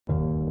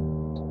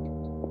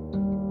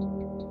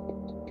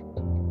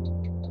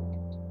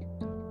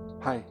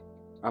Hi,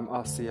 I'm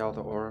Asiel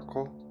the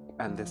Oracle,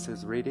 and this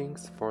is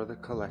Readings for the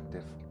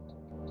Collective.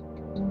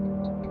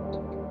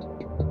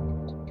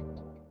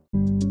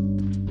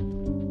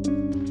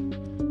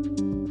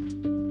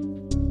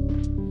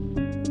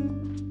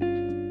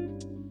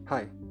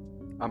 Hi,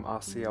 I'm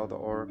Asiel the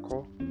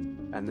Oracle,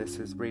 and this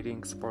is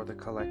Readings for the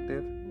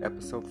Collective,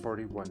 episode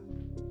 41.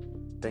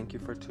 Thank you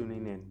for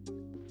tuning in.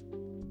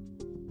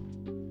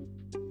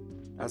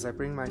 As I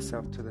bring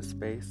myself to the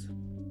space,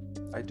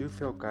 I do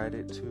feel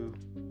guided to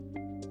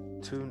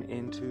tune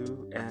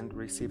into and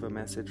receive a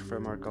message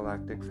from our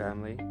galactic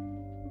family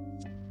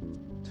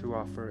to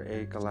offer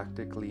a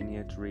galactic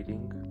lineage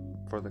reading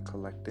for the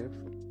collective.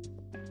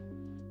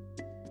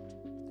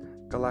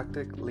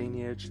 Galactic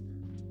lineage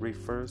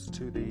refers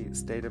to the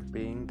state of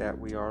being that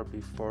we are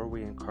before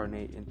we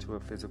incarnate into a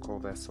physical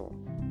vessel.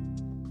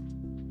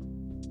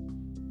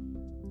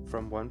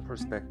 From one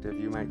perspective,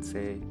 you might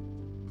say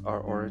our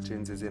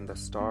origins is in the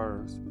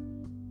stars,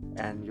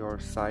 and your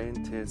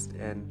scientists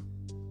and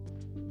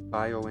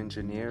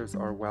bioengineers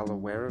are well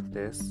aware of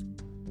this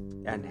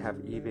and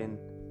have even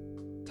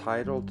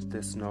titled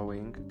this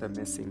knowing the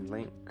missing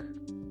link.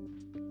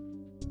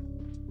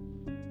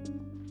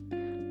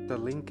 The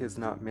link is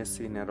not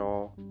missing at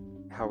all,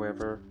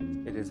 however,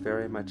 it is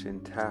very much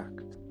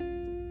intact.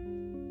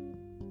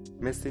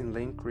 Missing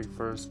link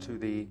refers to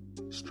the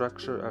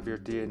structure of your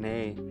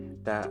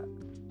DNA that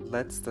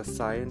lets the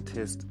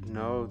scientist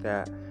know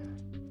that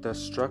the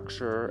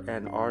structure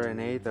and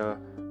RNA, the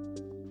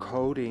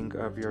coding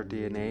of your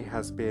DNA,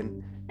 has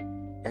been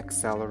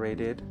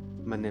accelerated,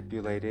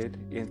 manipulated,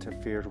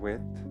 interfered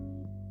with,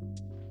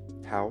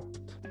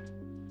 helped.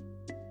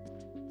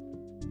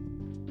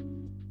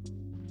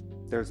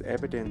 There's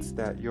evidence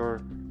that your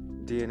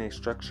DNA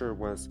structure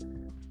was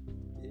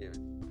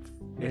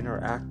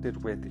interacted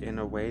with in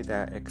a way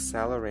that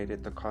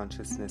accelerated the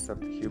consciousness of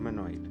the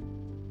humanoid.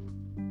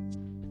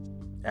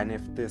 And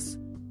if this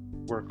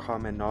were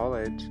common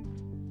knowledge,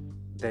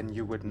 then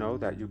you would know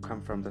that you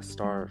come from the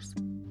stars.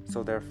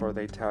 So therefore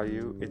they tell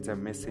you it's a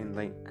missing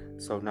link,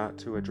 so not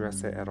to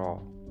address it at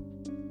all.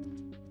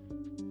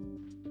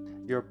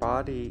 Your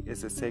body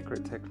is a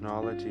sacred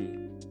technology,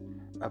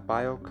 a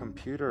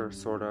biocomputer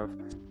sort of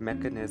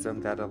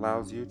mechanism that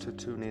allows you to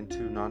tune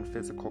into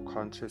non-physical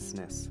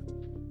consciousness.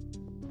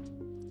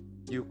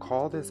 You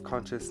call this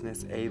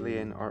consciousness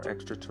alien or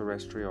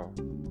extraterrestrial.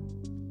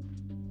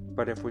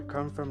 But if we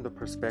come from the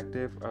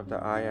perspective of the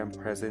I Am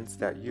presence,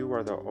 that you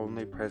are the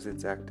only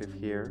presence active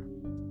here,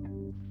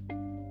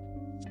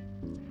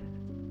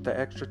 the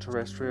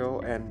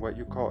extraterrestrial and what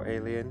you call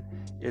alien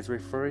is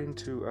referring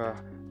to a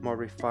more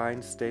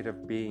refined state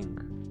of being.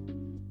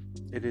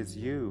 It is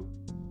you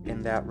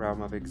in that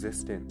realm of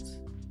existence.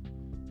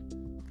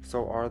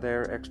 So are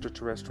there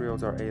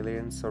extraterrestrials or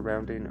aliens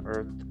surrounding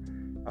Earth,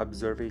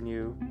 observing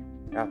you?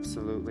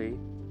 Absolutely,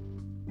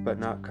 but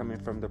not coming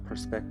from the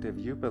perspective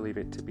you believe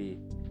it to be,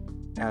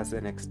 as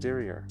an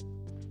exterior,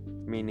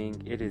 meaning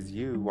it is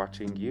you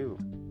watching you.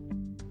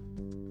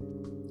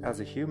 As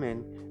a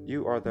human,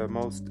 you are the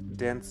most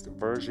dense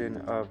version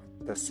of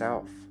the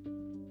self,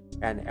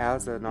 and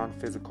as a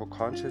non-physical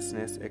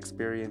consciousness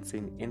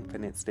experiencing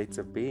infinite states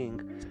of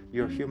being,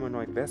 your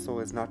humanoid vessel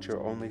is not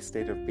your only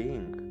state of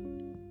being.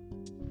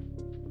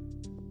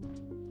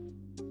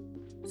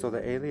 So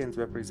the aliens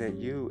represent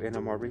you in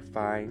a more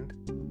refined,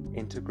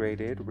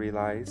 integrated,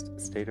 realized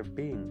state of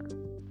being.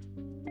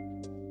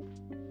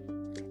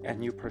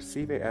 And you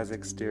perceive it as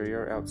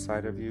exterior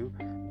outside of you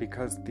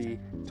because the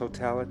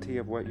totality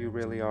of what you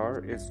really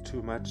are is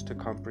too much to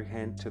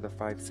comprehend to the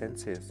five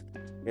senses.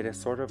 It is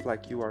sort of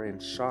like you are in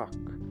shock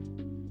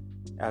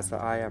as the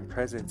I Am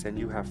presence, and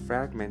you have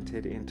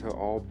fragmented into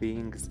all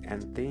beings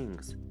and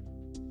things.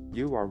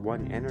 You are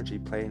one energy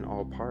playing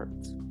all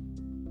parts.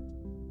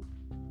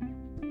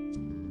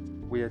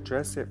 We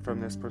address it from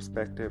this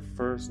perspective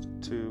first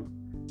to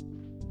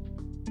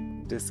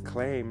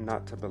disclaim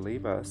not to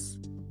believe us.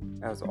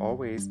 As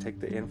always, take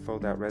the info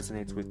that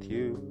resonates with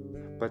you,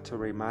 but to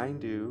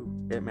remind you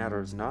it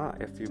matters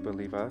not if you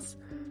believe us,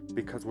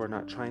 because we're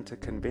not trying to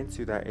convince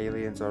you that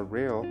aliens are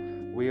real.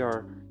 We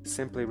are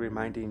simply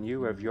reminding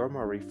you of your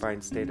more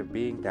refined state of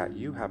being that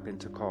you happen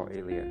to call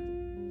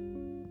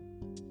alien.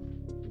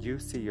 You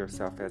see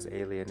yourself as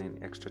alien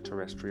and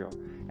extraterrestrial,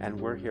 and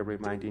we're here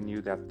reminding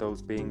you that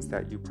those beings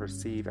that you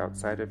perceive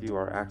outside of you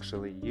are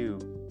actually you,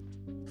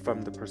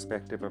 from the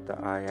perspective of the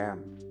I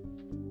Am.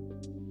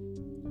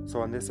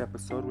 So on this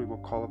episode, we will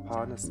call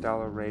upon a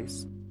stellar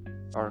race,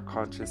 our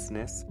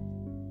consciousness,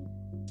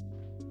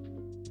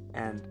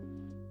 and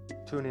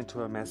tune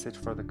into a message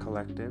for the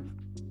collective,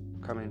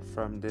 coming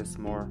from this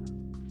more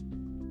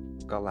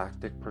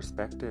galactic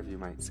perspective, you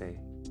might say.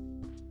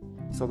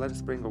 So let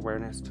us bring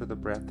awareness to the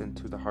breath and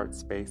to the heart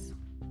space.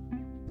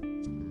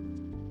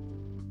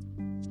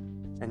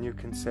 And you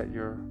can set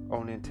your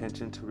own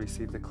intention to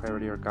receive the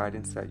clarity or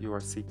guidance that you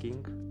are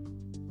seeking.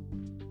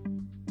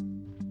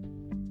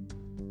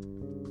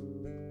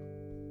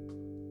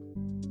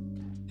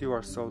 You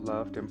are so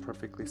loved and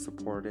perfectly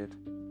supported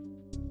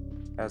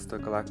as the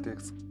galactic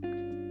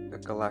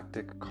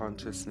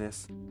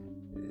consciousness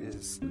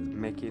is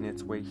making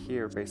its way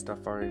here based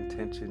off our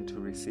intention to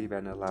receive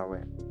and allow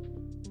it.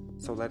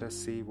 So let us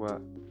see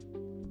what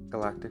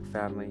Galactic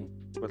Family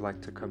would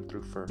like to come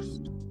through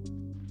first.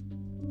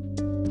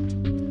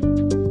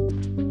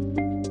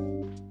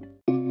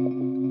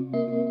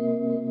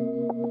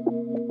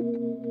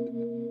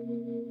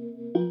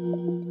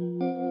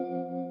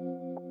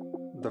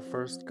 The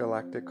first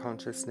galactic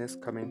consciousness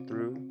coming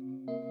through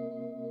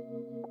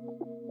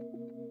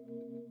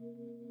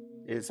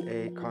is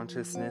a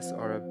consciousness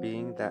or a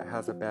being that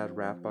has a bad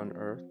rap on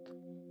Earth.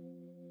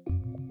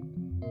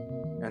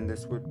 And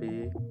this would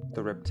be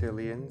the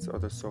reptilians or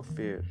the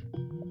Sophir.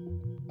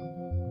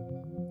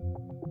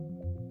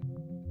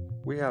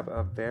 We have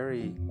a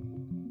very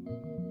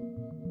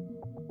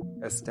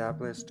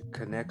established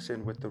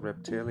connection with the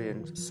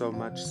reptilians, so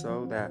much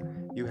so that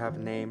you have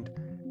named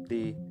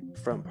the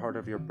front part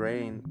of your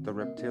brain the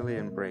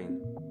reptilian brain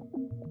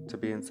to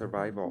be in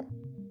survival.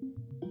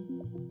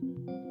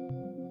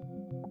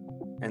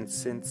 And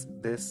since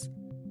this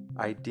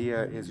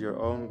idea is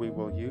your own, we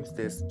will use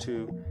this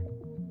to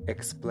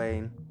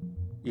explain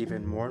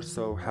even more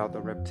so how the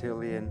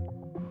reptilian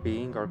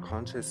being or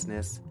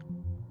consciousness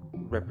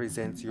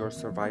represents your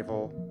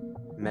survival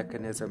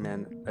mechanism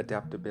and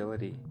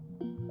adaptability.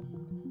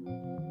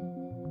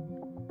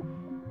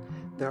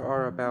 There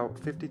are about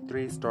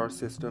 53 star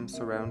systems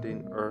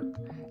surrounding Earth,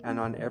 and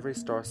on every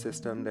star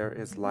system there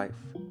is life,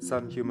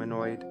 some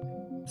humanoid,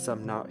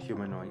 some not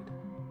humanoid.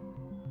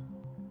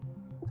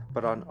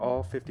 But on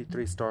all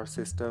 53 star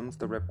systems,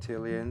 the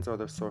reptilians or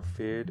the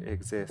Sorfid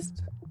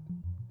exist.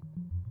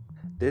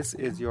 This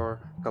is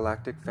your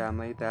galactic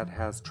family that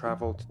has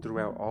traveled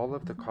throughout all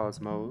of the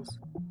cosmos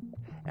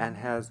and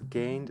has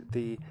gained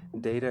the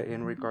data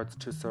in regards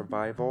to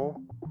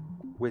survival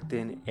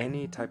within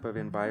any type of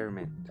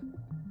environment.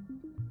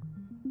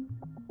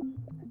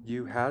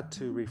 You had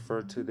to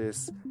refer to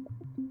this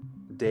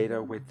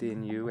data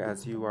within you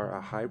as you are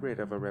a hybrid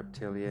of a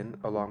reptilian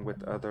along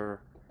with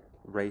other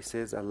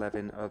races,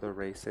 11 other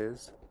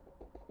races.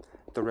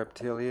 The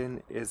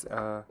reptilian is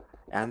an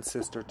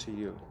ancestor to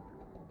you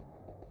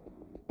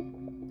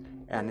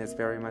and is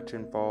very much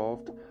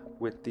involved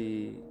with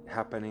the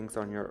happenings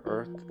on your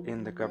Earth,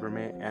 in the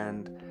government,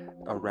 and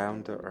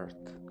around the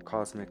Earth,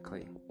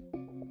 cosmically.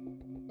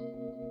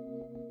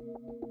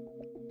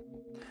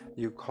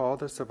 You call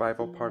the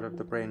survival part of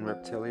the brain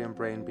reptilian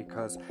brain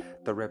because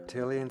the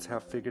reptilians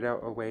have figured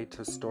out a way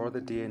to store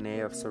the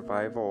DNA of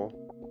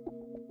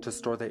survival, to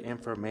store the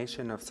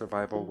information of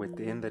survival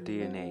within the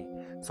DNA.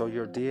 So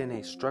your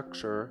DNA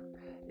structure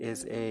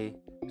is a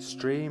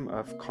stream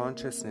of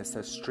consciousness,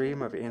 a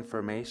stream of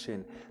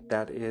information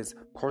that is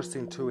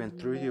coursing to and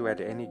through you at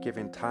any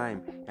given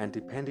time. And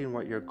depending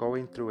what you're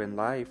going through in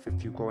life,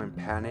 if you go in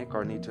panic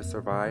or need to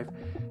survive,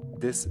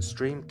 this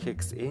stream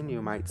kicks in,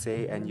 you might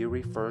say, and you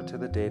refer to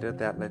the data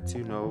that lets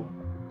you know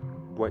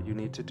what you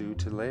need to do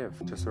to live,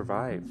 to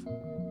survive.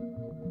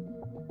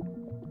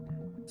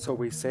 So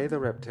we say the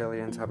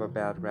reptilians have a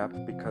bad rap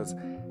because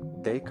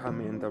they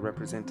come in the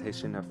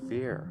representation of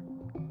fear,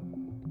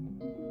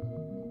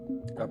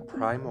 a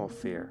primal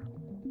fear.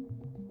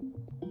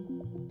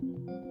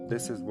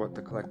 This is what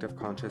the collective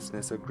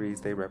consciousness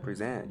agrees they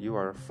represent. You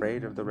are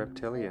afraid of the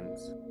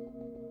reptilians.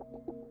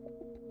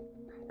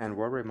 And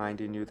we're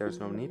reminding you there's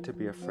no need to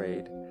be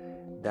afraid,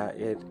 that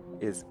it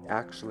is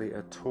actually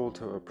a tool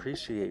to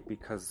appreciate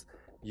because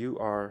you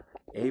are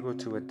able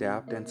to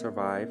adapt and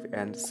survive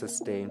and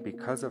sustain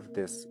because of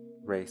this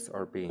race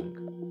or being.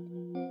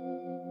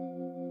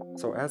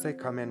 So as they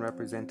come in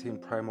representing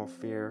primal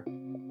fear,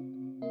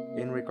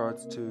 in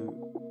regards to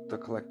the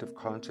collective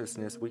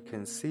consciousness, we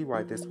can see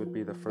why this would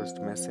be the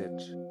first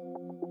message.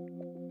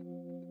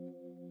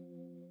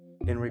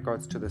 In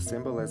regards to the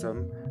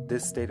symbolism,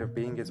 this state of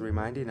being is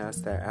reminding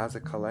us that as a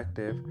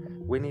collective,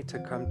 we need to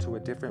come to a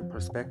different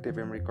perspective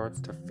in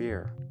regards to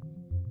fear.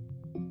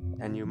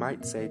 And you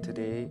might say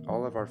today,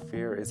 all of our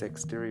fear is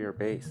exterior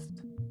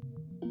based.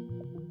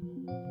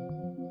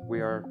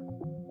 We are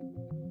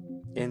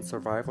in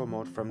survival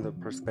mode from the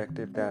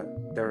perspective that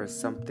there is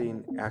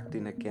something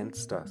acting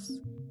against us,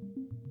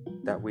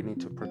 that we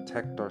need to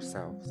protect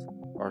ourselves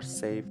or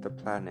save the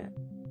planet.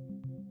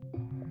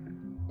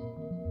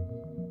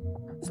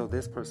 So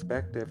this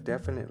perspective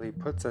definitely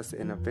puts us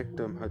in a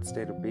victimhood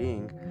state of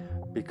being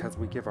because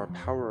we give our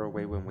power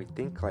away when we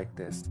think like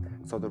this.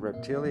 So the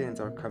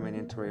reptilians are coming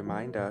in to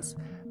remind us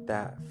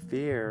that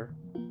fear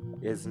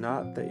is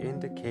not the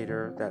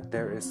indicator that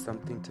there is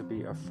something to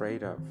be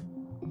afraid of.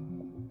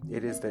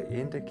 It is the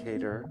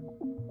indicator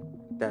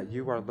that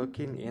you are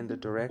looking in the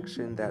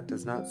direction that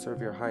does not serve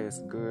your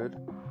highest good,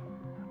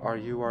 or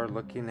you are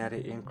looking at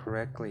it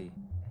incorrectly.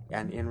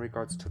 And in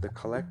regards to the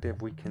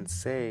collective, we can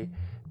say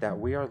that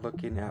we are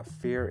looking at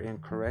fear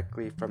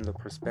incorrectly from the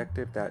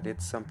perspective that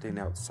it's something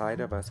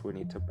outside of us we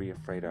need to be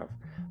afraid of.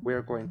 We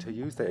are going to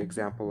use the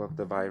example of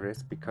the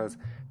virus because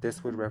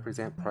this would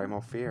represent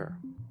primal fear.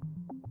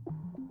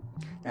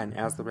 And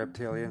as the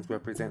reptilians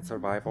represent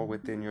survival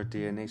within your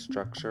DNA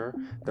structure,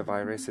 the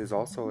virus is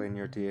also in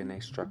your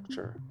DNA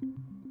structure.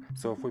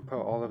 So if we put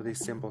all of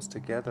these symbols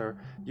together,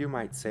 you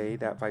might say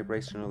that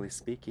vibrationally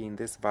speaking,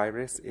 this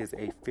virus is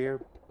a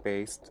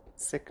fear-based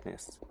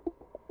sickness.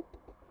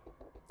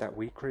 That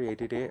we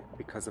created it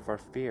because of our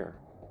fear.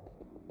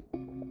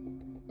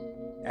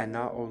 And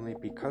not only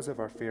because of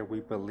our fear,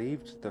 we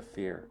believed the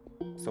fear,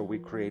 so we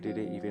created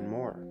it even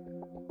more.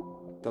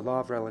 The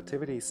law of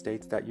relativity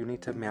states that you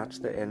need to match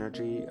the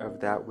energy of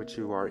that which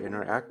you are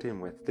interacting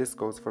with. This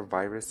goes for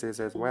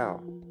viruses as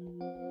well.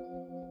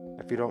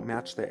 If you don't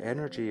match the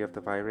energy of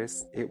the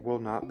virus, it will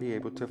not be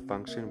able to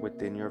function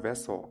within your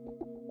vessel.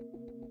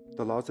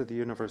 The laws of the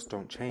universe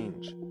don't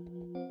change.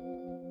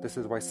 This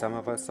is why some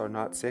of us are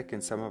not sick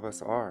and some of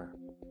us are.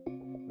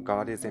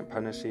 God isn't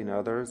punishing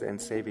others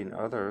and saving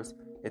others.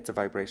 It's a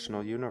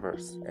vibrational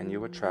universe, and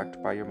you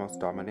attract by your most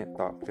dominant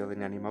thought,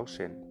 feeling, and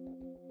emotion.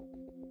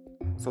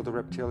 So the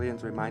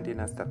reptilians reminding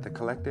us that the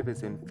collective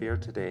is in fear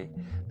today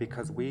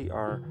because we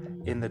are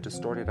in the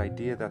distorted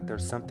idea that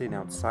there's something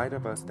outside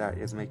of us that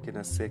is making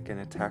us sick and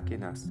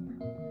attacking us.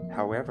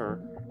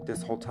 However,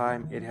 this whole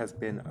time it has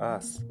been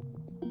us.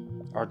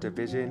 Our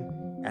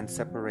division and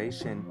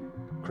separation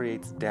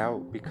creates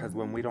doubt because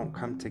when we don't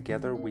come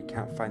together, we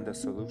can't find the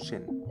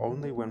solution.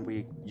 Only when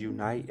we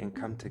unite and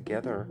come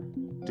together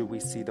do we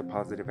see the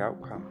positive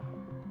outcome.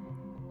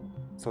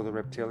 So the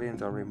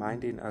reptilians are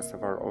reminding us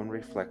of our own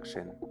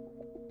reflection.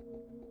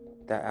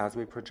 That as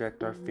we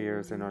project our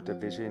fears and our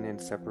division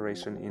and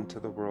separation into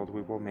the world,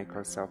 we will make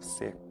ourselves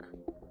sick.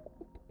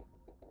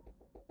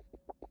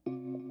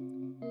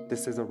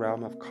 This is a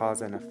realm of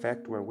cause and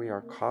effect where we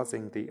are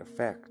causing the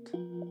effect.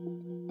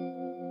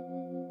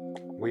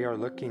 We are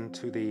looking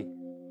to the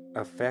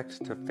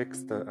effect to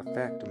fix the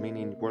effect,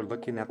 meaning we're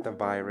looking at the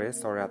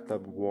virus or at the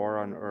war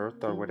on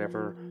earth or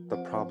whatever the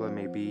problem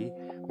may be.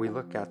 We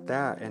look at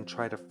that and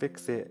try to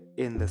fix it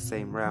in the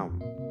same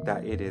realm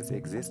that it is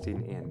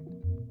existing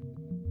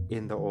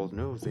in the old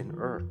news, in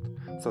earth.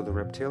 So the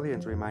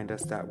reptilians remind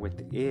us that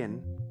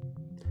within,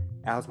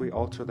 as we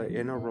alter the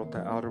inner world,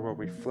 the outer will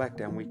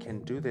reflect, and we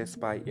can do this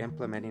by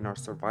implementing our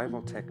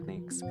survival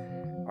techniques.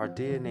 Our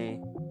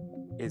DNA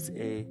is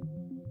a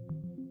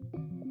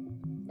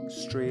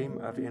stream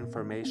of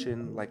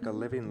information like a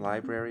living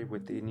library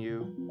within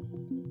you,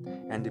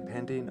 and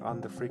depending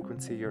on the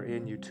frequency you're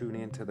in, you tune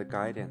into the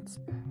guidance.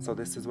 So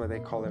this is why they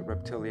call it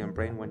reptilian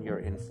brain when you're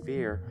in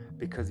fear,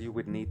 because you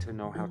would need to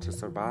know how to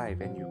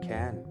survive, and you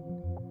can.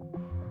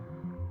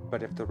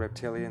 But if the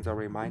reptilians are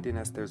reminding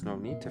us there's no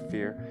need to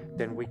fear,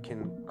 then we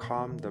can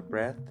calm the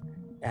breath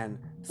and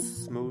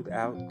smooth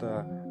out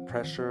the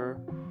pressure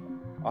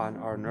on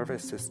our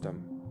nervous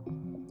system.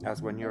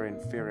 As when you're in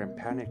fear and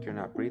panic, you're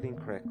not breathing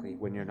correctly.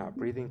 When you're not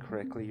breathing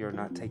correctly, you're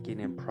not taking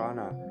in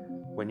prana.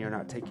 When you're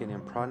not taking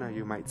in prana,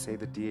 you might say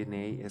the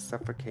DNA is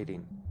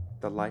suffocating,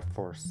 the life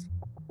force.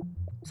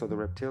 So the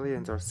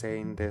reptilians are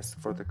saying this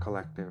for the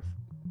collective.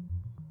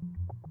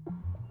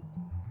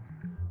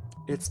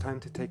 It's time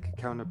to take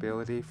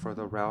accountability for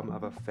the realm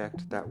of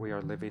effect that we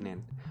are living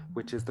in,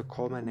 which is the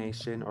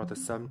culmination or the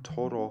sum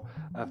total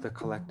of the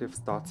collective's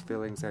thoughts,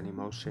 feelings, and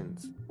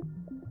emotions.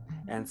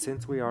 And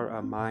since we are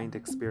a mind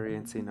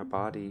experiencing a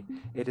body,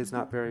 it is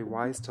not very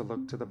wise to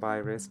look to the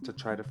virus to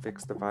try to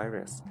fix the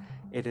virus.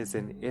 It is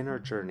an inner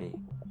journey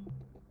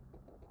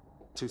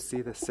to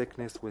see the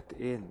sickness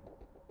within.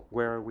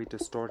 Where are we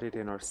distorted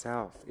in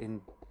ourselves,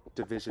 in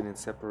division and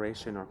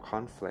separation or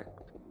conflict?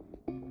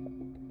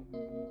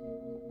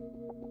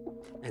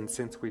 And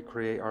since we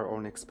create our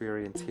own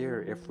experience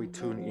here, if we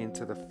tune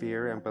into the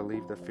fear and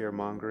believe the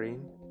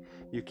fear-mongering,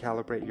 you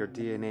calibrate your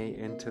DNA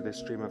into the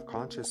stream of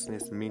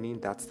consciousness, meaning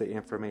that's the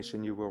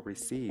information you will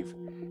receive,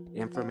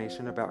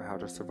 information about how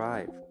to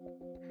survive.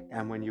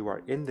 And when you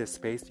are in this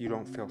space, you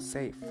don't feel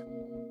safe.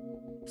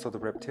 So the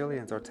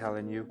reptilians are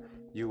telling you,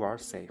 you are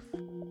safe.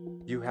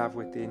 You have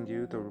within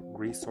you the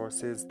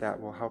resources that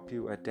will help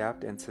you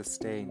adapt and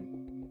sustain.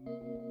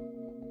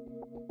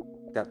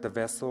 That the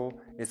vessel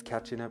is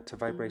catching up to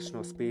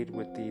vibrational speed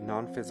with the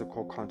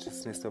non-physical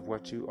consciousness of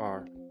what you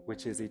are,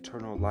 which is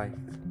eternal life.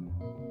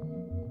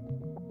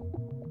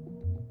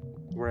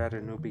 We're at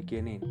a new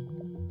beginning.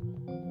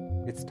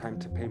 It's time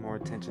to pay more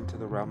attention to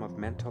the realm of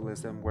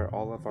mentalism where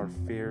all of our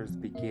fears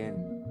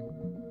begin.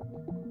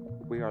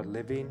 We are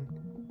living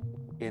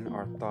in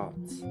our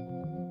thoughts,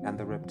 and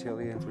the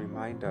reptilians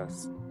remind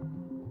us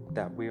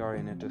that we are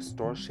in a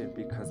distortion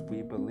because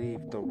we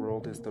believe the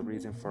world is the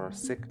reason for our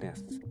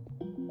sickness.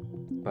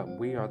 But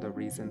we are the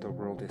reason the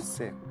world is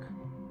sick.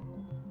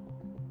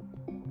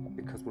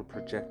 Because we're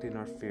projecting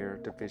our fear,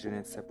 division,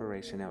 and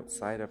separation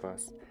outside of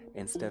us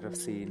instead of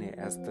seeing it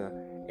as the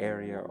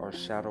area or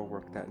shadow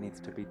work that needs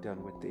to be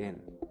done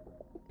within.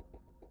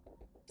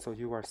 So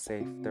you are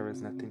safe. There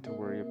is nothing to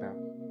worry about.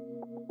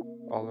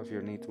 All of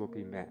your needs will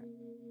be met.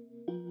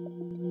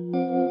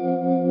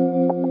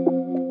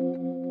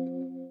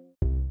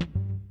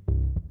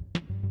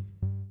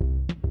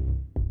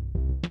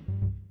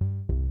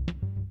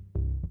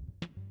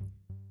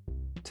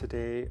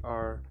 Today,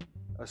 our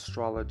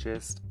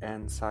astrologists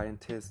and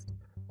scientists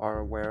are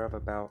aware of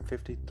about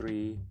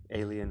 53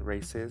 alien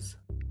races.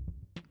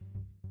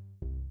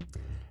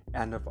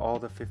 And of all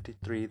the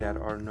 53 that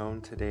are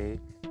known today,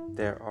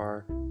 there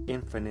are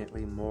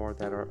infinitely more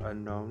that are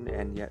unknown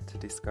and yet to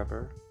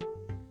discover.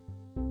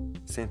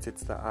 Since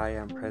it's the I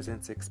Am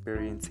Presence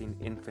experiencing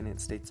infinite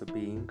states of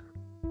being.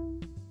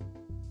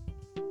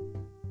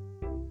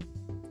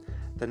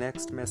 The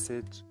next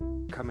message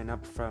coming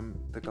up from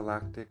the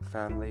galactic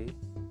family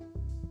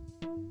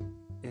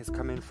is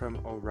coming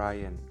from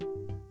Orion,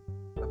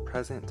 the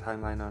present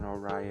timeline on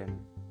Orion.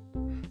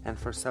 And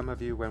for some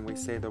of you, when we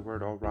say the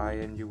word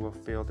Orion, you will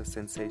feel the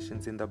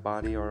sensations in the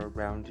body or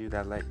around you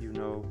that let you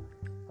know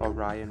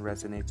Orion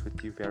resonates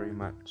with you very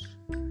much.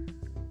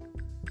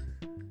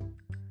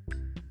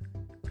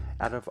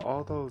 Out of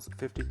all those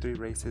 53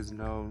 races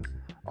known,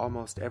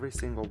 almost every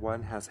single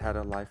one has had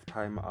a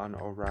lifetime on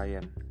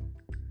Orion.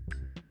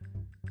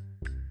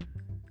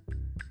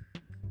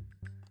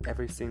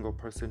 Every single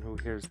person who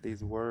hears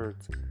these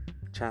words,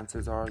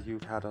 chances are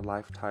you've had a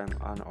lifetime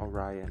on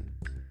Orion.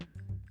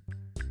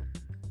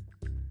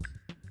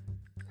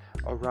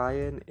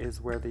 Orion is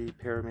where the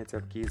pyramids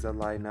of Giza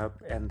line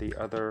up and the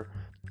other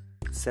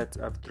sets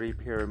of 3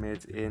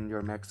 pyramids in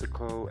your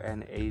Mexico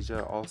and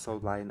Asia also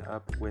line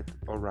up with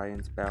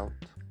Orion's belt.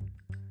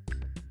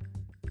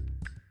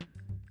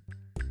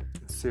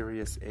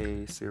 Sirius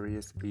A,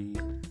 Sirius B.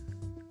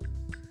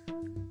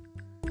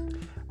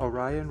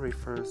 Orion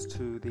refers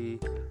to the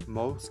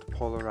most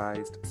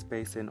polarized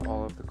space in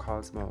all of the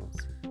cosmos.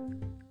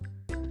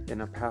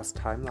 In a past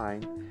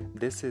timeline,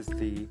 this is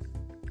the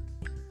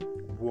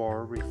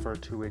war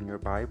referred to in your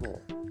Bible.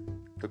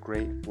 The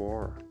Great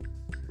War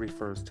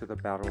refers to the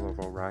Battle of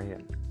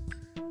Orion.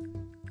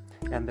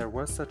 And there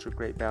was such a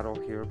great battle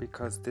here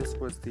because this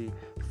was the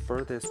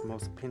furthest,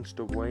 most pinched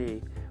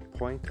away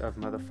point of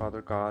Mother,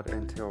 Father, God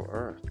until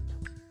Earth.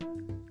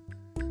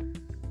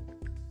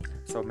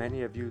 So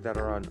many of you that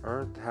are on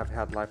Earth have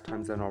had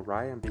lifetimes on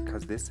Orion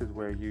because this is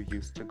where you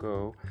used to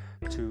go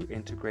to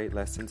integrate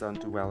lessons on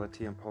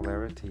duality and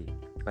polarity,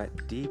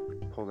 but deep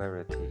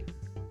polarity.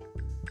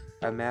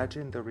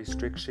 Imagine the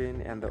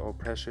restriction and the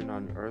oppression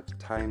on Earth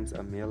times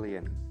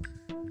 1,000,000.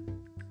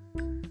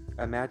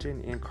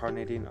 Imagine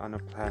incarnating on a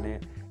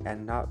planet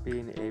and not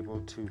being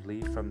able to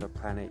leave from the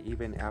planet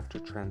even after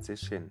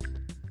transition,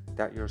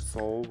 that your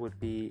soul would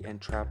be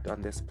entrapped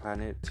on this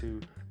planet to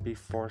be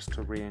forced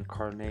to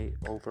reincarnate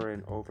over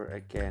and over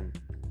again.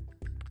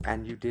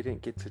 And you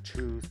didn't get to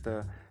choose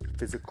the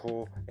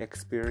physical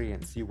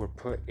experience, you were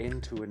put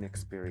into an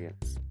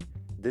experience.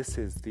 This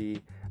is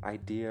the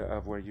idea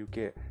of where you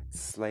get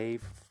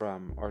slave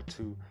from or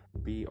to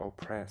be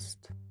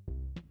oppressed.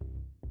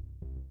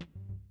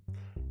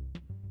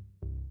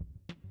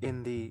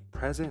 In the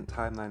present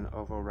timeline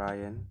of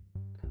Orion,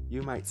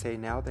 you might say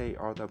now they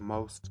are the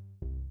most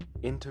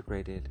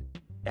integrated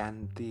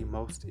and the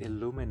most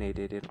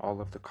illuminated in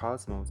all of the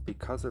cosmos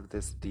because of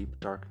this deep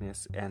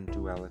darkness and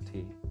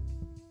duality.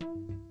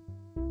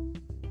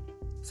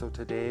 So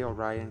today,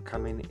 Orion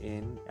coming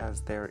in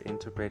as their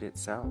integrated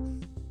self,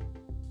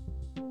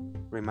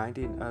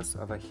 reminding us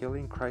of a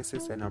healing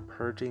crisis and a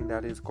purging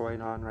that is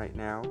going on right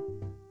now.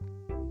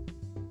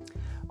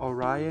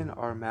 Orion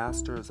are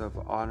masters of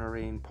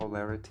honoring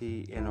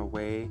polarity in a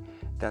way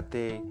that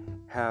they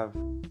have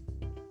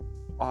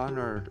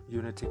honored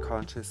unity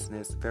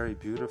consciousness very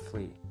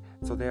beautifully.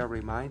 So they are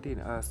reminding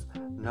us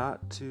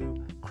not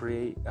to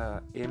create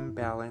an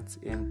imbalance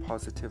in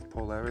positive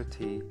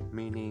polarity,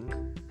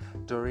 meaning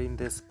during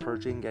this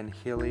purging and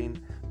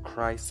healing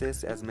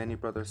crisis, as many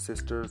brothers and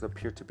sisters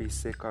appear to be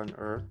sick on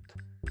Earth,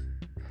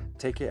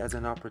 take it as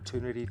an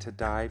opportunity to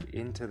dive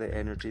into the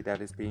energy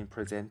that is being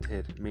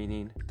presented,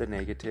 meaning the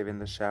negative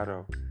and the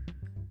shadow.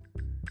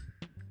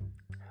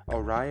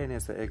 Orion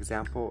is the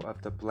example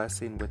of the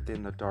blessing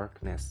within the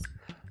darkness,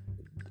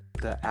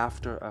 the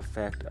after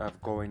effect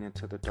of going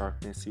into the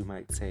darkness, you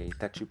might say,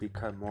 that you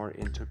become more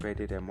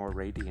integrated and more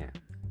radiant.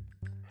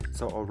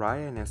 So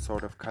Orion is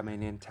sort of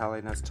coming in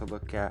telling us to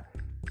look at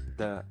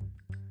the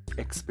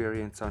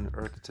experience on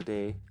Earth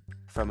today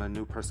from a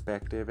new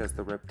perspective. As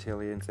the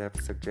reptilians have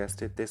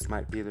suggested, this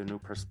might be the new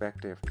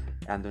perspective.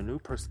 And the new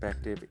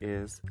perspective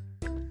is,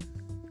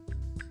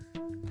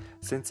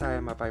 since I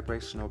am a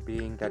vibrational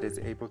being that is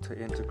able to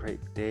integrate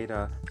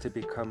data to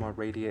become more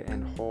radiant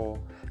and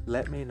whole,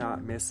 let me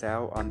not miss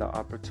out on the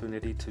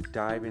opportunity to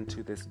dive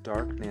into this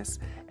darkness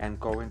and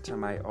go into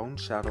my own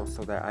shadow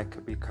so that I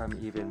could become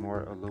even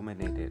more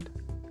illuminated.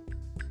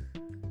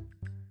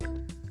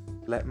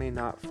 Let me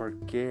not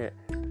forget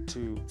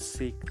to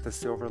seek the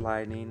silver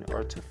lining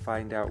or to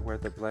find out where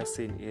the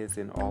blessing is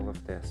in all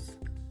of this.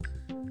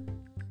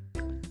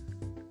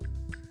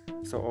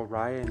 So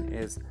Orion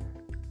is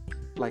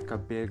like a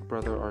big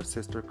brother or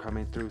sister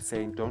coming through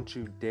saying, don't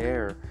you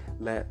dare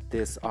let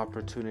this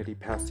opportunity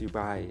pass you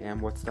by.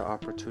 And what's the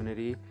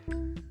opportunity?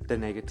 The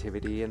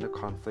negativity and the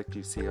conflict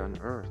you see on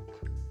Earth.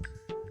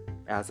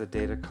 As a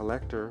data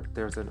collector,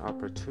 there's an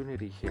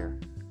opportunity here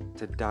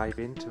to dive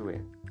into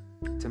it,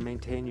 to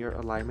maintain your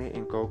alignment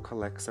and go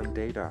collect some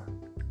data.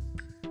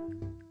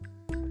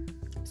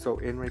 So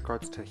in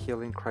regards to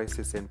healing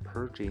crisis and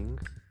purging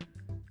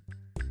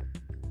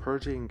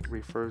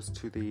refers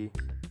to the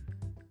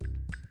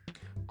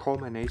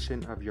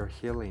culmination of your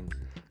healing,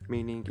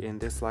 meaning in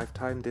this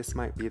lifetime, this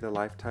might be the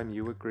lifetime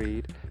you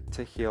agreed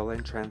to heal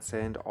and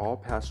transcend all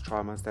past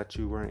traumas that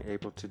you weren't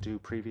able to do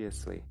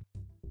previously.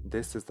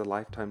 This is the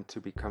lifetime to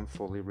become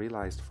fully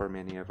realized for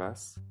many of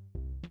us.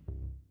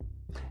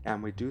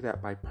 And we do that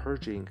by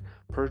purging.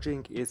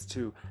 Purging is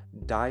to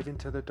dive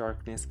into the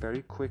darkness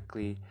very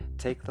quickly,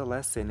 take the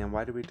lesson. And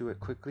why do we do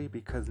it quickly?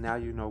 Because now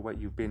you know what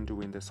you've been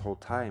doing this whole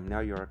time. Now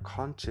you're a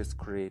conscious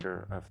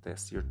creator of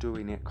this. You're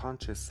doing it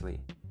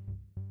consciously.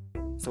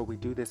 So we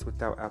do this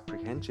without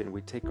apprehension.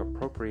 We take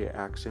appropriate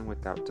action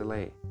without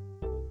delay.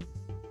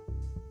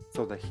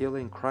 So the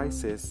healing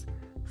crisis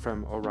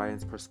from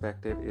Orion's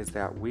perspective is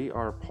that we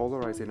are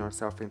polarizing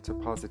ourselves into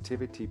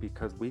positivity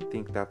because we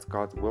think that's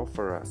God's will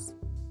for us,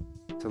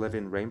 to live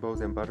in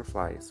rainbows and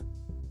butterflies.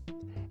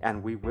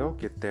 And we will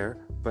get there,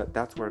 but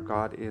that's where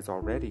God is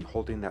already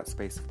holding that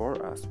space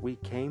for us. We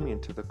came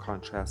into the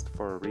contrast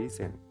for a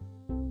reason.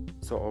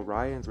 So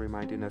Orion's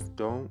reminding us,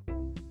 don't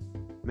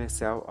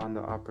miss out on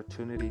the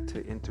opportunity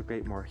to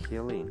integrate more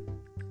healing.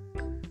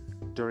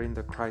 During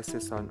the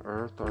crisis on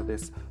earth, or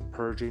this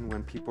purging,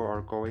 when people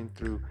are going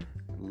through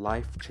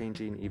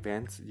life-changing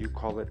events, you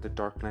call it the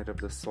dark night of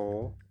the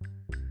soul,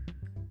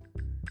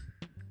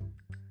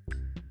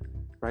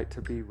 right?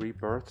 To be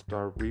rebirthed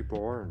or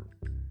reborn.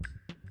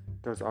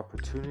 There's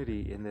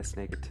opportunity in this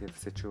negative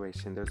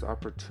situation. There's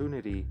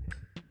opportunity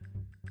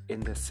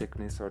in this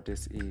sickness or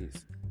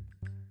dis-ease.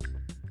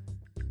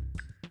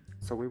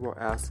 So we will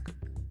ask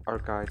our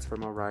guides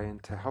from Orion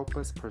to help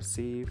us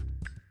perceive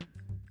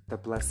the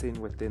blessing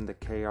within the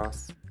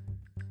chaos.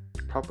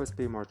 Help us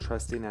be more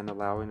trusting and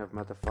allowing of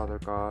Mother, Father,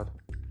 God,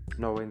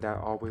 knowing that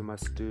all we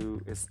must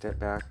do is step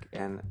back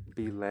and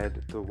be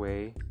led the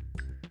way.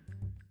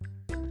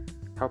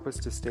 Help us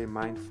to stay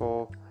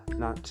mindful,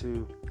 not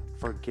to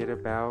forget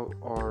about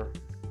or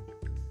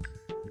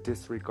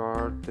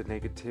disregard the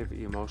negative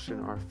emotion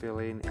or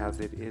feeling,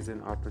 as it is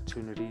an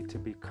opportunity to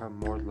become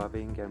more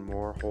loving and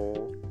more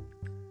whole.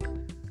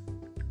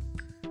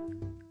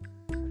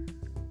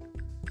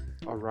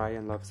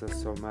 Orion loves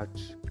us so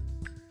much,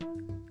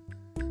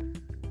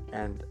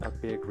 and a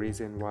big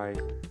reason why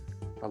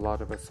a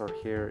lot of us are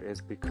here is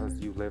because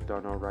you lived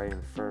on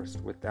Orion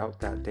first. Without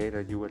that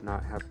data, you would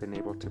not have been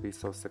able to be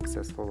so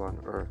successful on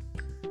Earth.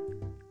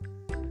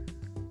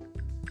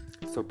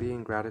 So be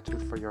in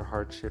gratitude for your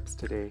hardships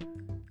today.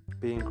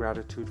 Be in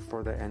gratitude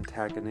for the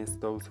antagonists,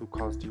 those who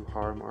caused you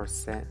harm or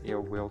sent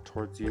ill will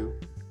towards you.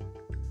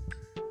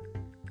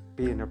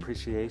 Be in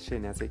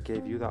appreciation as it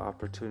gave you the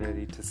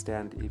opportunity to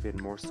stand even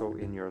more so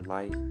in your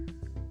light,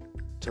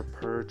 to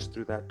purge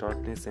through that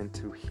darkness and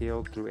to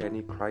heal through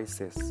any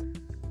crisis.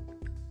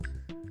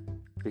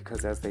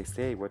 Because as they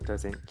say, what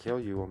doesn't kill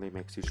you only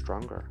makes you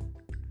stronger.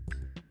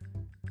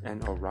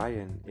 And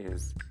Orion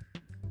is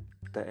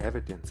the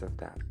evidence of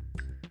that.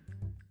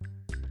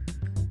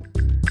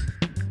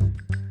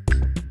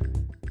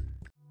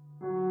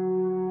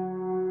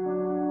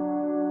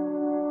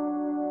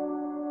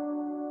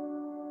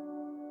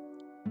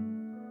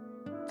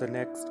 The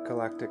next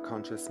galactic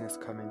consciousness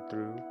coming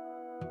through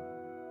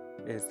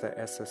is the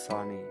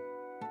Essassani.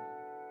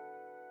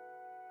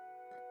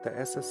 The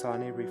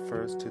Essassani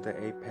refers to the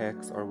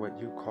apex, or what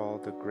you call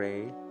the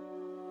gray,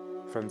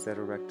 from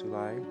Zeta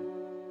Rectuli.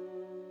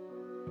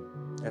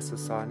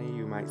 Essassani,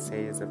 you might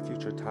say, is a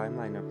future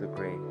timeline of the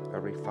gray, a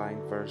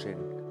refined version,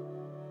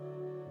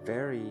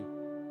 very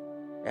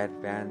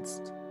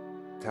advanced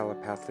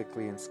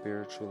telepathically and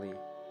spiritually.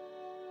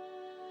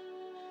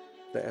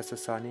 The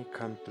Essassani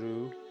come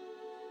through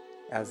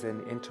as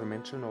an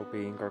interdimensional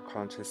being or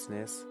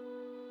consciousness,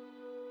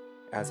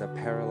 as a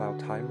parallel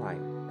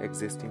timeline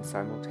existing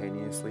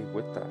simultaneously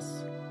with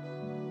us.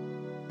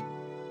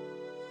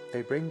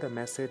 They bring the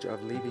message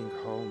of leaving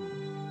home,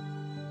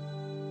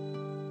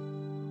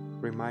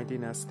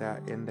 reminding us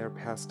that in their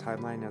past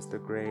timeline as the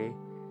gray,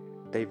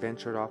 they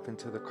ventured off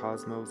into the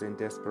cosmos in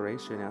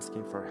desperation,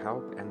 asking for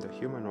help, and the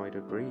humanoid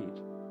agreed.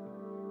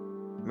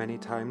 Many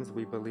times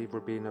we believe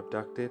we're being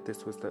abducted.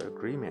 This was the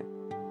agreement,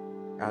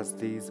 as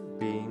these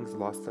beings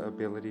lost the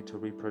ability to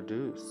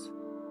reproduce.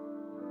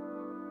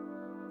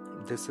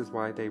 This is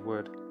why they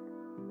would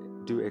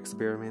do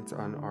experiments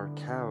on our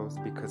cows,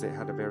 because it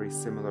had a very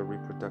similar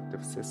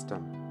reproductive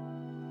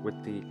system with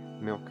the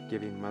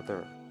milk-giving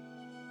mother.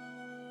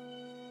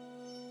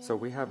 So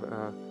we have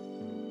a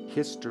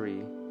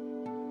history,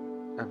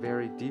 a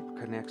very deep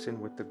connection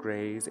with the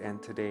Greys,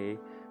 and today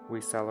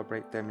we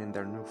celebrate them in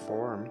their new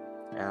form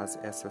as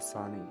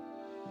Essassani.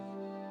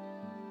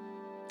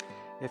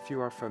 If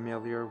you are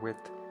familiar with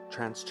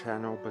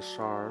Trans-Channel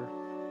Bashar,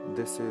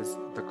 this is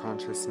the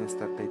consciousness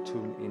that they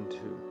tune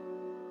into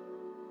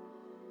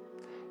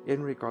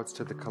in regards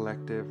to the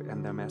collective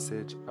and the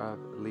message of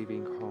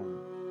leaving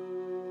home.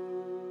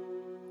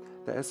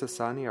 The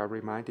Essassani are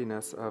reminding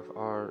us of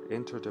our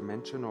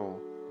interdimensional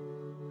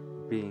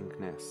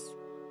beingness,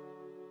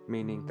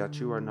 meaning that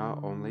you are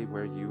not only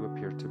where you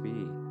appear to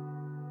be,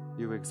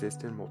 you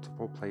exist in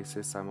multiple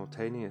places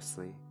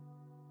simultaneously.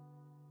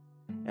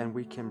 And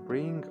we can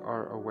bring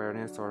our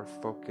awareness, our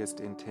focused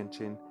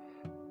intention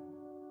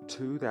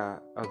to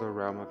that other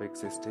realm of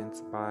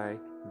existence by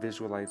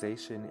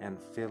visualization and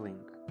feeling.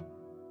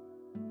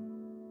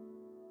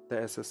 The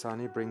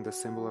Essassani bring the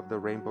symbol of the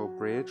rainbow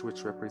bridge,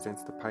 which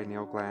represents the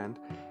pineal gland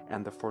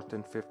and the fourth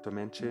and fifth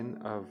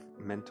dimension of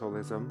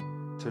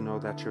mentalism, to know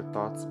that your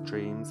thoughts,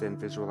 dreams, and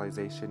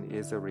visualization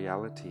is a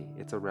reality.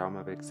 It's a realm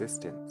of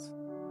existence.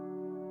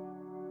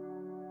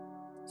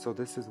 So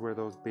this is where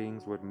those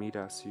beings would meet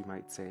us, you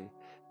might say,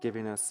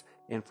 giving us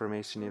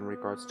information in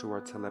regards to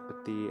our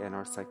telepathy and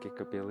our psychic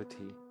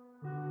ability.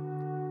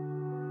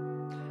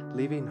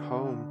 Leaving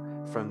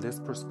home from this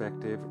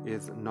perspective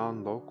is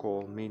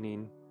non-local,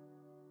 meaning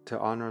to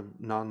honor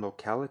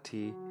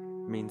non-locality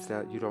means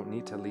that you don't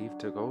need to leave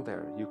to go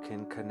there. You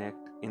can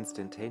connect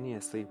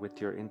instantaneously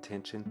with your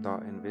intention,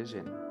 thought, and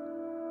vision.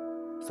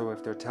 So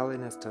if they're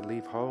telling us to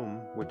leave home,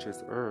 which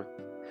is Earth,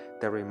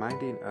 they're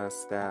reminding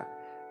us that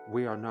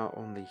we are not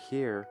only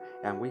here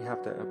and we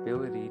have the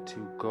ability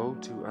to go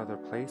to other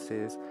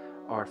places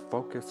or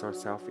focus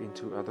ourselves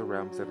into other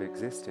realms of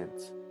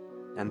existence.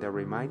 And they're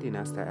reminding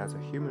us that as a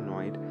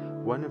humanoid,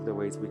 one of the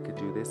ways we could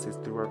do this is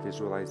through our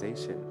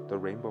visualization, the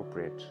rainbow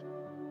bridge.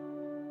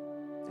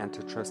 And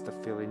to trust the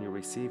feeling you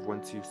receive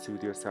once you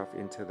soothe yourself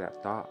into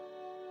that thought.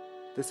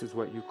 This is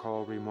what you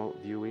call remote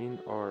viewing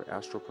or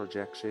astral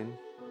projection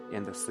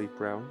in the sleep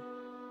realm.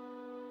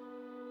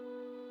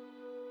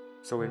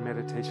 So in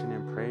meditation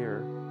and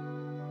prayer,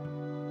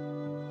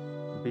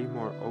 be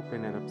more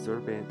open and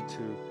observant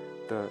to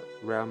the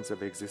realms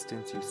of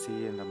existence you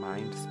see in the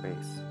mind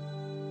space.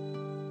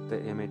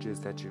 The images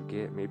that you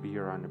get, maybe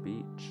you're on a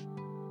beach,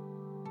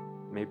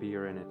 maybe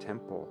you're in a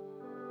temple,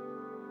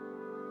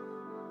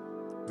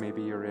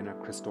 maybe you're in a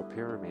crystal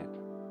pyramid.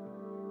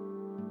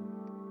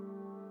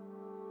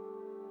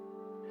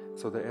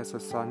 So the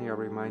Essassani are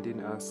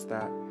reminding us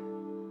that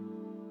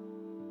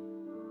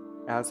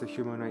as a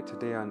humanoid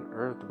today on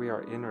Earth, we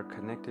are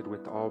interconnected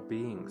with all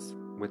beings,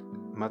 with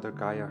Mother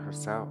Gaia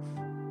herself.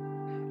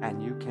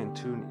 And you can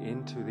tune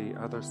into the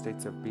other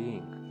states of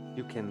being.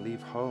 You can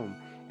leave home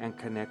and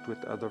connect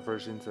with other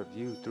versions of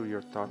you through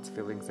your thoughts,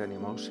 feelings, and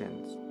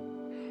emotions.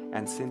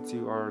 And since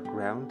you are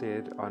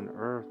grounded on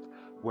Earth,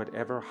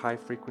 whatever high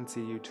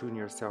frequency you tune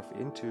yourself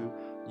into,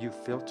 you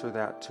filter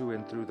that to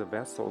and through the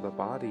vessel, the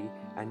body,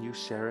 and you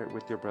share it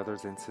with your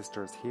brothers and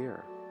sisters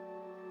here.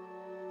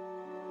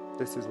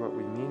 This is what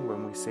we mean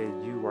when we say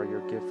you are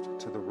your gift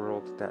to the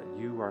world that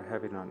you are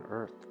heaven on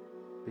earth,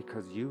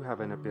 because you have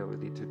an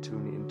ability to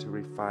tune into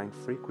refined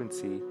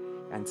frequency,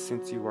 and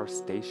since you are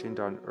stationed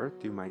on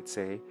earth, you might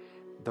say,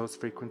 those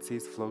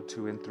frequencies flow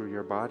to and through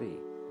your body.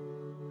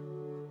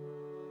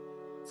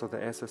 So the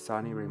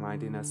Essassani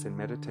reminding us in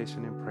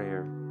meditation and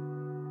prayer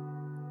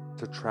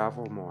to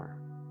travel more,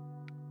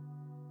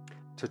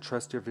 to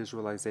trust your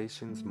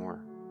visualizations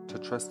more, to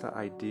trust the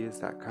ideas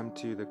that come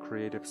to you, the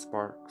creative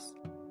sparks,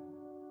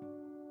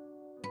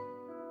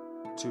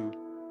 to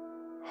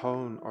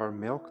hone or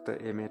milk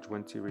the image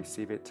once you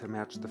receive it to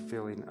match the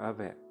feeling of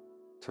it,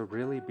 to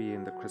really be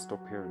in the crystal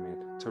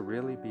pyramid, to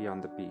really be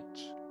on the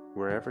beach,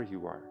 wherever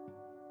you are.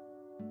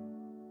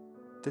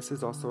 This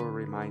is also a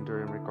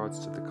reminder in regards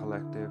to the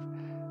collective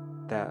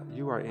that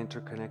you are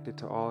interconnected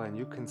to all and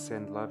you can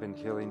send love and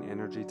healing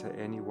energy to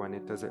anyone.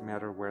 It doesn't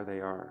matter where they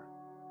are,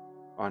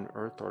 on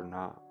earth or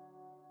not.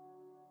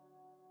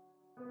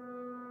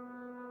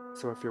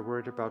 So if you're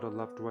worried about a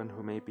loved one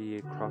who may be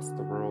across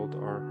the world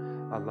or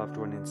a loved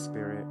one in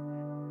spirit,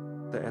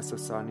 the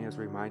Essassani is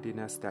reminding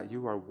us that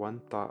you are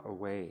one thought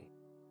away.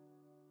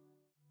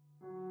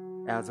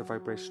 As a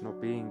vibrational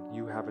being,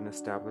 you have an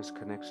established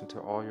connection to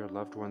all your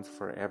loved ones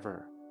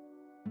forever.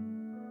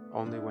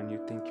 Only when you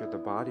think you're the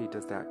body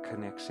does that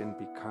connection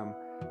become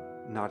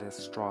not as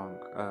strong,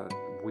 a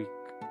weak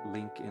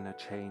link in a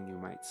chain, you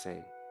might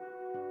say.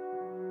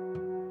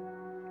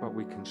 But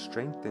we can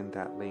strengthen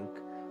that link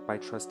by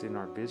trusting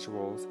our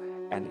visuals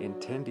and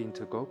intending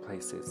to go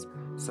places.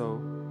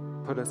 So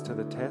put us to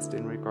the test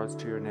in regards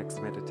to your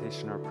next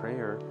meditation or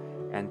prayer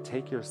and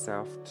take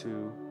yourself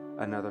to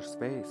another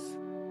space.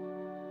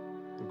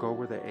 Go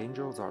where the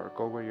angels are,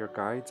 go where your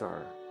guides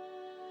are,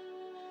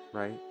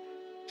 right?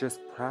 Just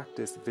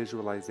practice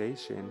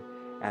visualization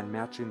and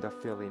matching the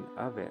feeling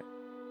of it.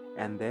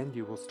 And then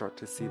you will start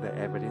to see the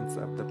evidence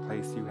of the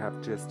place you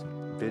have just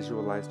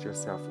visualized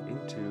yourself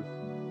into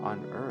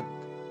on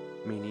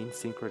earth. Meaning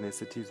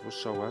synchronicities will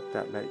show up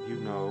that let you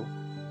know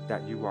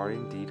that you are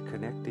indeed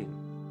connecting.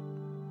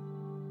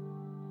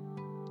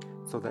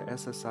 So the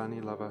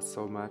Essassani love us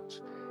so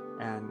much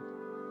and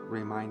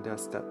remind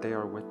us that they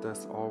are with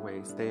us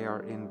always. They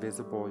are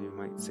invisible, you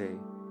might say.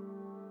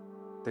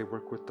 They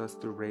work with us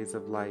through rays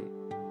of light,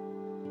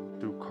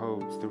 through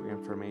codes, through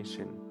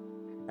information.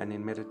 And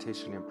in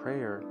meditation and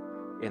prayer,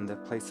 in the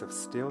place of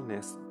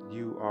stillness,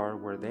 you are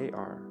where they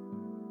are.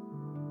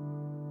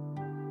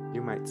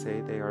 You might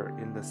say they are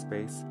in the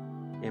space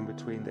in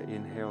between the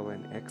inhale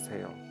and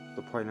exhale,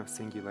 the point of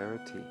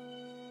singularity,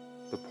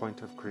 the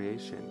point of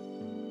creation.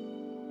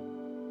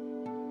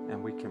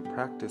 And we can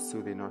practice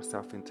soothing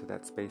ourselves into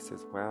that space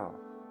as well.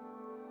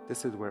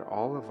 This is where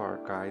all of our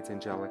guides,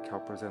 angelic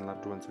helpers, and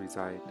loved ones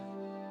reside.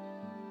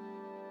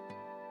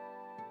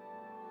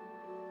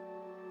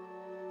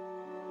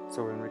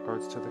 So in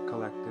regards to the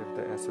collective,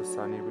 the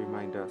Essassani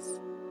remind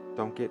us,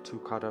 don't get too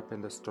caught up in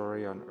the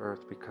story on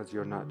Earth because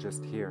you're not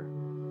just here.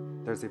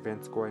 There's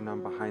events going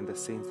on behind the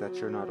scenes that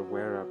you're not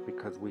aware of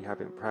because we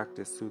haven't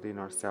practiced soothing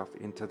ourselves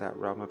into that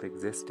realm of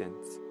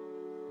existence.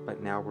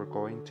 But now we're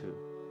going to.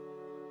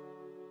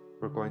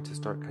 We're going to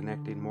start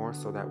connecting more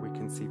so that we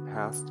can see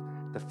past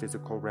the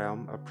physical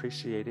realm,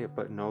 appreciate it,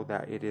 but know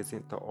that it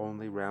isn't the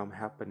only realm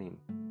happening.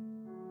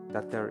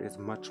 That there is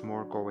much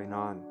more going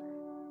on.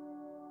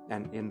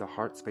 And in the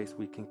heart space,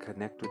 we can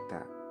connect with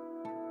that.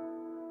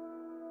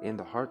 In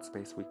the heart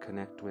space, we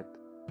connect with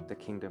the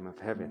kingdom of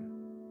heaven.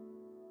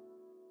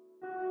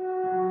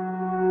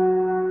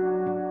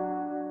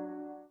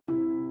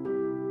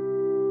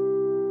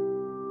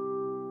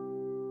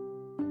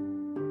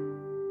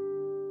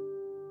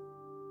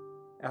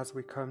 As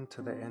we come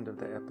to the end of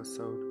the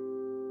episode,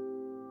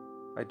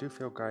 I do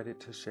feel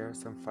guided to share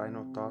some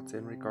final thoughts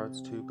in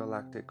regards to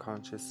galactic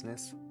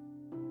consciousness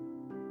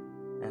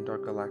and our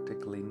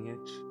galactic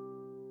lineage.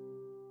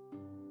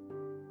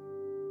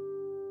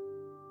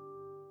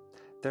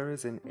 There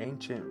is an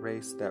ancient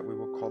race that we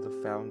will call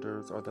the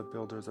founders or the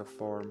builders of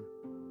form,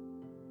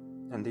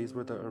 and these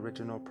were the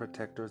original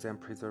protectors and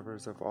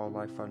preservers of all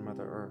life on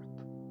Mother Earth.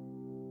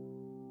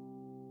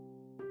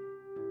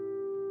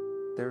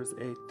 There's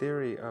a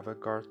theory of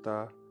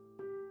Agartha,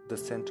 the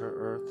center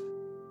Earth,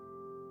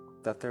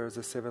 that there is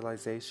a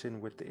civilization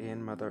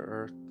within Mother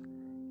Earth,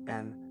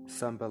 and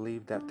some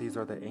believe that these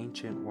are the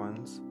ancient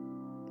ones,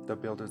 the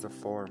builders of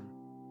form.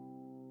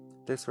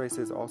 This race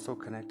is also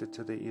connected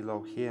to the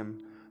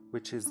Elohim,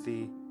 which is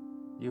the,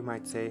 you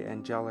might say,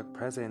 angelic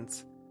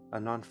presence, a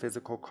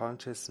non-physical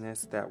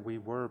consciousness that we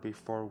were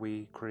before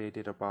we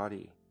created a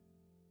body.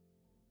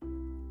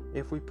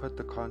 If we put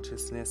the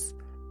consciousness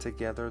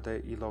together,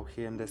 the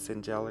Elohim, this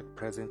angelic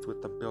presence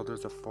with the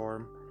builders of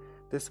form,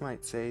 this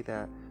might say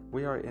that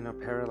we are in a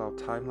parallel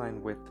timeline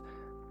with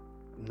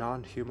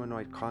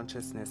non-humanoid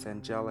consciousness,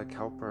 angelic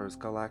helpers,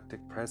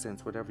 galactic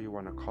presence, whatever you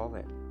want to call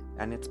it.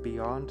 And it's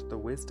beyond the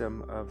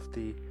wisdom of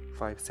the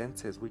five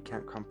senses. We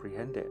can't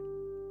comprehend it.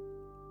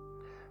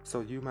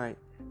 So you might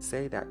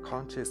say that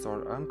conscious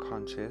or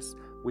unconscious,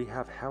 we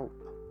have help.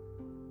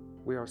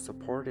 We are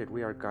supported.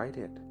 We are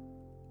guided.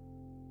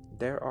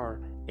 There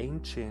are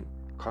ancient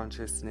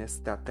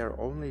consciousness that their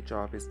only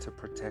job is to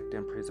protect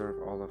and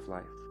preserve all of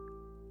life.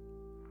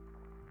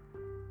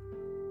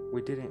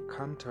 We didn't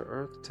come to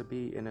Earth to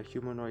be in a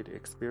humanoid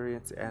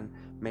experience and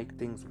make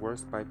things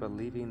worse by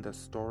believing the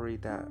story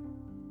that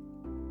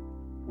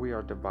we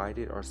are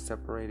divided or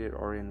separated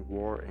or in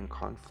war and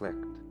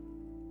conflict.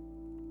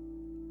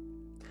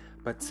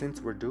 But since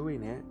we're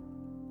doing it,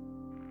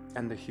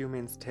 and the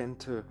humans tend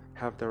to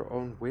have their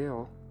own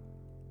will,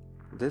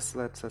 this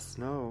lets us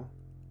know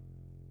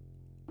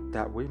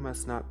that we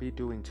must not be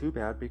doing too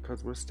bad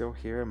because we're still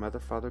here and Mother,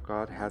 Father,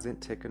 God hasn't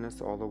taken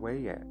us all away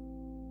yet.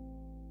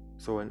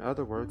 So in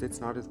other words, it's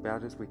not as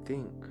bad as we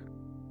think.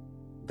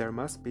 There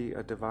must be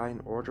a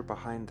divine order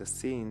behind the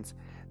scenes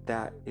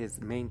that is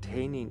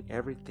maintaining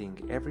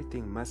everything.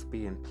 Everything must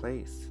be in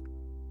place.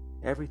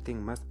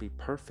 Everything must be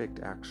perfect,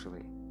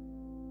 actually.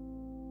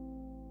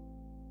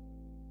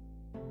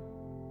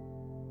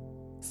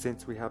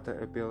 Since we have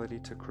the ability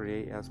to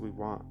create as we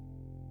want.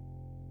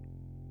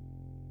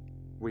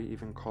 We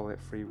even call it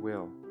free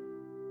will.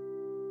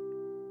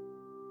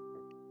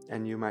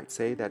 And you might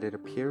say that it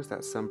appears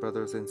that some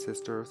brothers and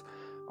sisters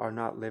are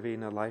not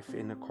living a life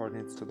in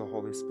accordance to the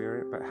Holy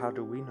Spirit, but how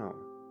do we know?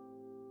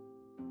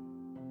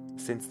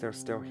 Since they're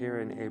still here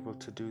and able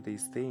to do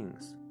these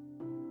things.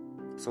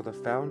 So the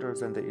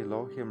founders and the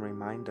Elohim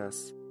remind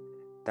us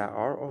that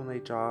our only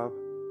job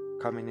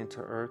coming into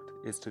Earth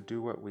is to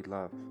do what we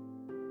love.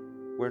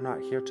 We're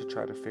not here to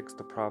try to fix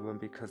the problem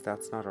because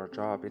that's not our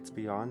job. It's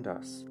beyond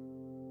us.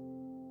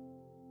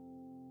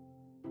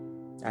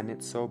 And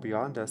it's so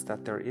beyond us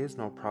that there is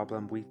no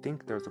problem. We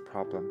think there's a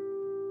problem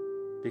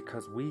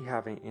because we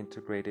haven't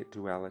integrated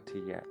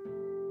duality yet.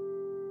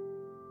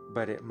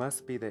 But it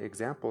must be the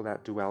example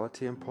that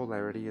duality and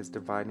polarity is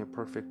divine and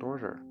perfect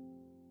order.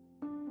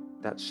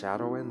 That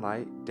shadow and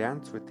light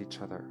dance with each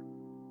other.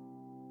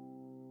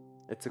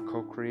 It's a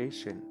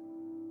co-creation.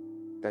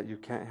 That you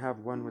can't have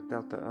one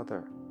without the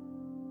other.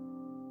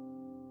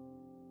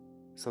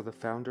 So the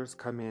founders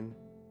come in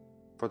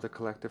for the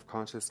collective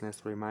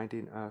consciousness,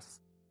 reminding us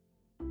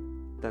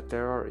that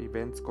there are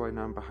events going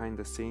on behind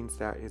the scenes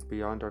that is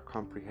beyond our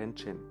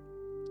comprehension.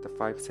 The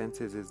five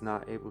senses is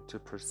not able to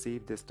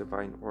perceive this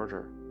divine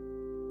order.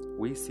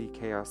 We see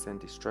chaos and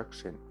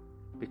destruction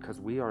because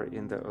we are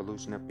in the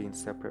illusion of being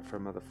separate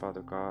from Mother,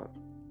 Father, God.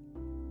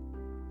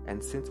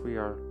 And since we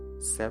are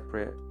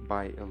separate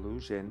by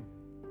illusion,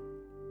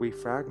 we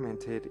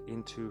fragmented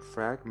into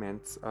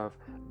fragments of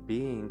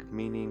being,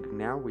 meaning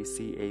now we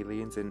see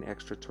aliens and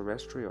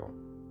extraterrestrial.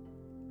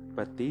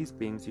 But these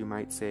beings, you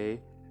might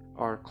say,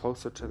 are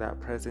closer to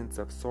that presence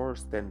of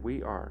source than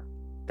we are.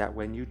 That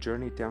when you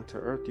journeyed down to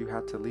Earth, you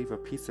had to leave a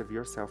piece of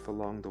yourself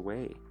along the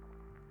way.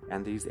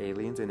 And these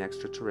aliens and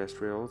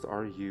extraterrestrials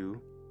are you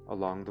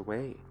along the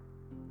way.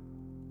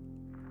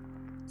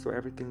 So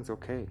everything's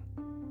okay.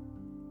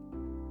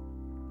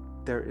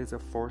 There is a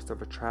force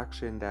of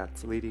attraction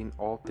that's leading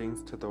all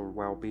things to their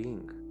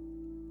well-being.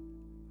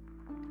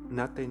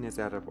 Nothing is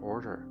out of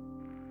order.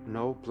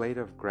 No blade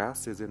of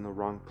grass is in the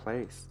wrong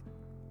place.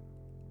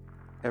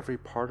 Every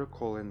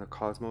particle in the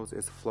cosmos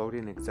is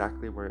floating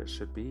exactly where it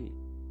should be,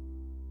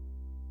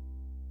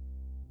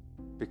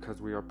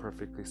 because we are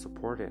perfectly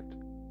supported,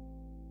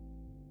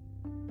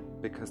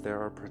 because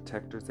there are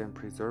protectors and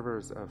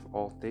preservers of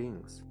all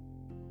things.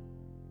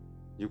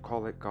 You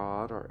call it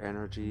God or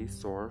energy,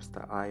 source,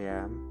 the I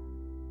am.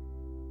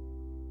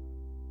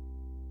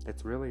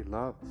 It's really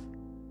love.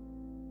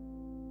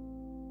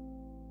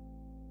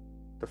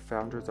 The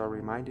founders are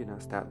reminding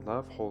us that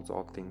love holds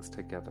all things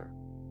together.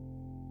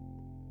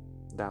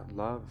 That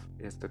love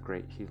is the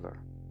great healer.